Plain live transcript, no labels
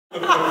I'm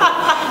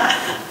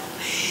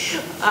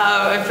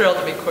thrilled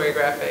to be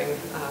choreographing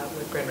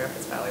with Grand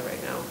Rapids Ballet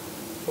right now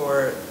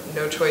for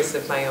no choice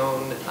of my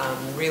own.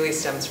 Really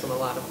stems from a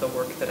lot of the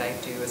work that I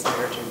do as a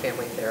marriage and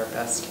family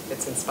therapist.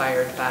 It's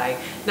inspired by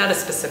not a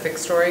specific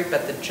story,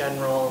 but the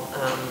general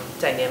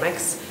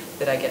dynamics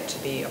that I get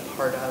to be a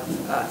part of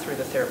through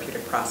the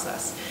therapeutic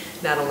process.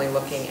 Not only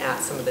looking at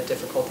some of the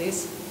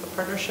difficulties of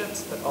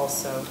partnerships, but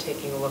also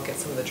taking a look at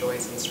some of the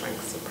joys and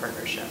strengths of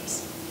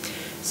partnerships.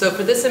 So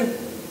for this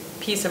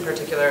piece in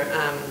particular,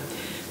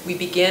 we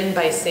begin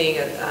by seeing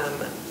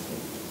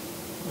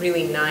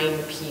really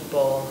 9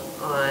 people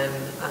on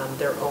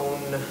their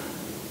own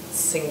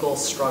single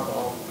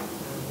struggle.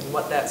 And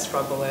what that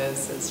struggle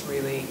is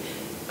really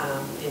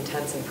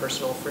intense and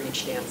personal for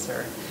each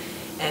dancer.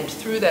 And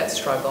through that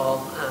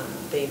struggle,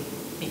 they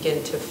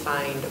begin to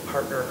find a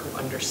partner who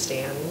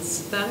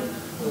understands them,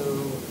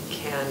 who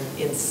can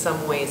in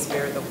some ways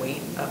bear the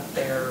weight of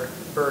their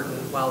burden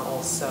while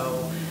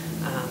also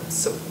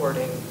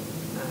supporting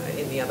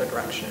in the other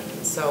direction.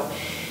 And so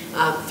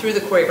through the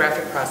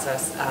choreographic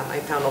process, I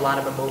found a lot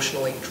of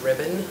emotionally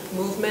driven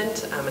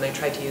movement, and I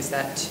tried to use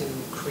that to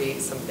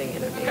create something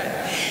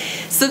innovative.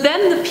 So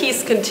then the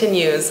piece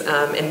continues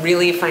and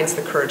really finds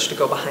the courage to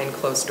go behind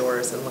closed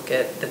doors and look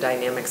at the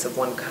dynamics of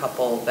one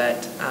couple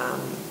that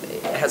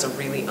has a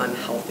really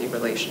unhealthy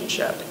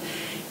relationship.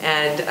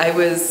 And I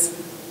was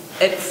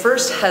at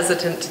first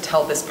hesitant to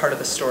tell this part of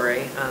the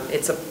story.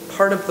 It's a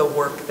part of the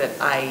work that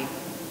I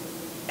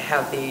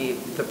have the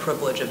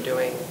privilege of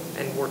doing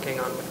and working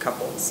on with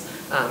couples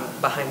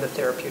behind the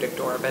therapeutic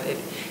door, but it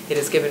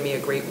has given me a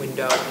great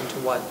window into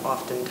what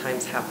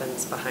oftentimes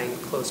happens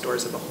behind closed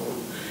doors of a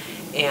home.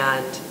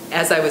 And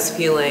as I was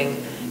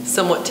feeling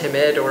somewhat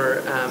timid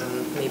or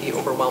maybe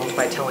overwhelmed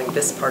by telling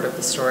this part of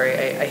the story,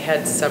 I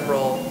had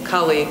several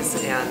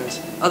colleagues and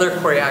other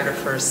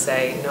choreographers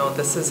say, no,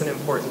 this is an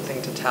important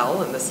thing to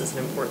tell, and this is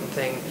an important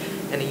thing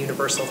and a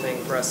universal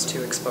thing for us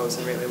to expose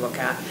and really look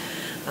at.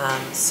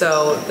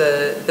 So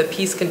the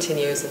piece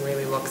continues and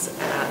really looks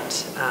at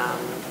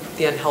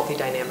the unhealthy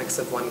dynamics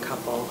of one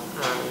couple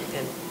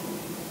and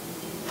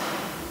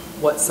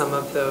what some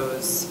of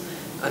those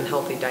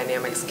unhealthy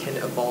dynamics can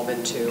evolve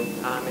into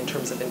in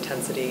terms of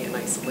intensity and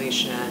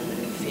isolation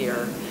and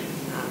fear.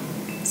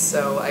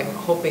 So I'm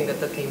hoping that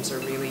the themes are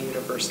really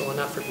universal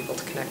enough for people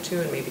to connect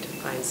to and maybe to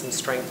find some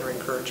strength or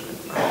encouragement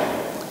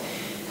from.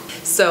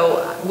 So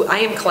I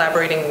am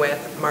collaborating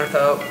with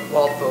Martha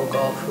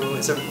Waldvogel, who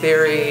is a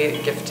very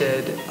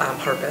gifted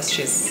harpist.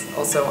 She's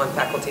also on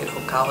faculty at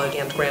Hope College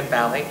and Grand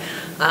Ballet.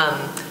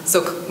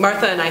 So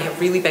Martha and I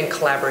have really been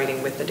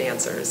collaborating with the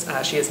dancers.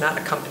 She is not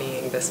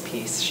accompanying this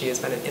piece. She has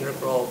been an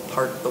integral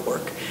part of the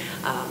work.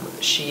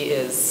 She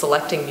is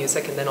selecting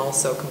music and then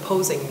also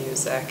composing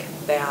music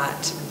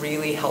that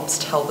really helps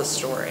tell the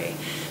story.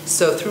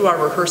 So through our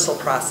rehearsal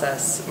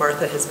process,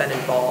 Martha has been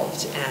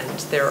involved, and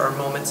there are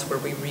moments where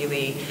we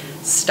really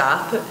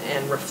stop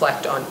and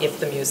reflect on if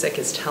the music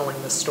is telling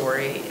the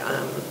story,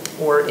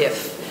 or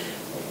if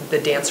the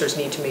dancers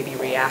need to maybe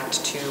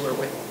react to or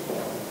with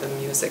the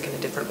music in a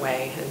different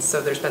way. And so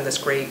there's been this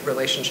great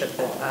relationship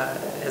that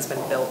has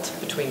been built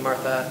between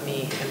Martha,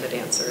 me, and the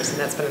dancers, and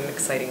that's been an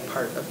exciting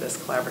part of this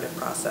collaborative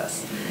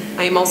process.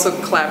 I am also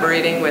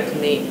collaborating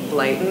with Nate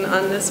Blyton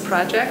on this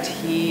project.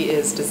 He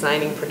is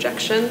designing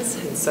projections,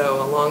 and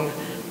so along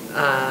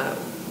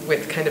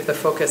with kind of the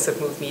focus of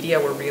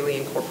MOVEMEDIA, we're really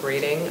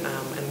incorporating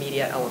a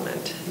media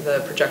element.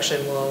 The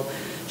projection will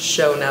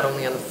show not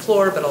only on the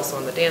floor but also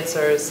on the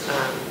dancers,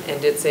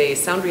 and it's a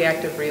sound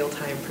reactive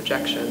real-time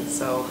projection.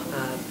 So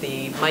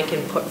the mic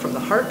input from the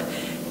harp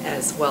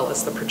as well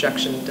as the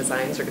projection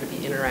designs are going to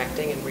be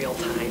interacting in real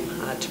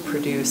time to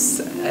produce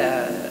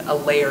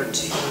a layer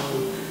to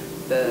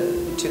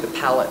the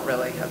palette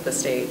really of the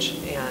stage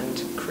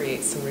and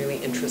create some really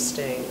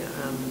interesting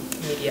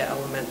media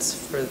elements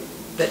for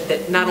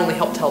that not only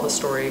help tell the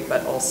story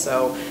but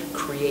also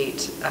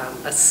create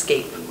a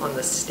scape on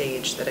the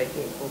stage that I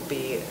think will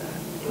be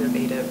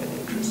innovative and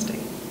interesting.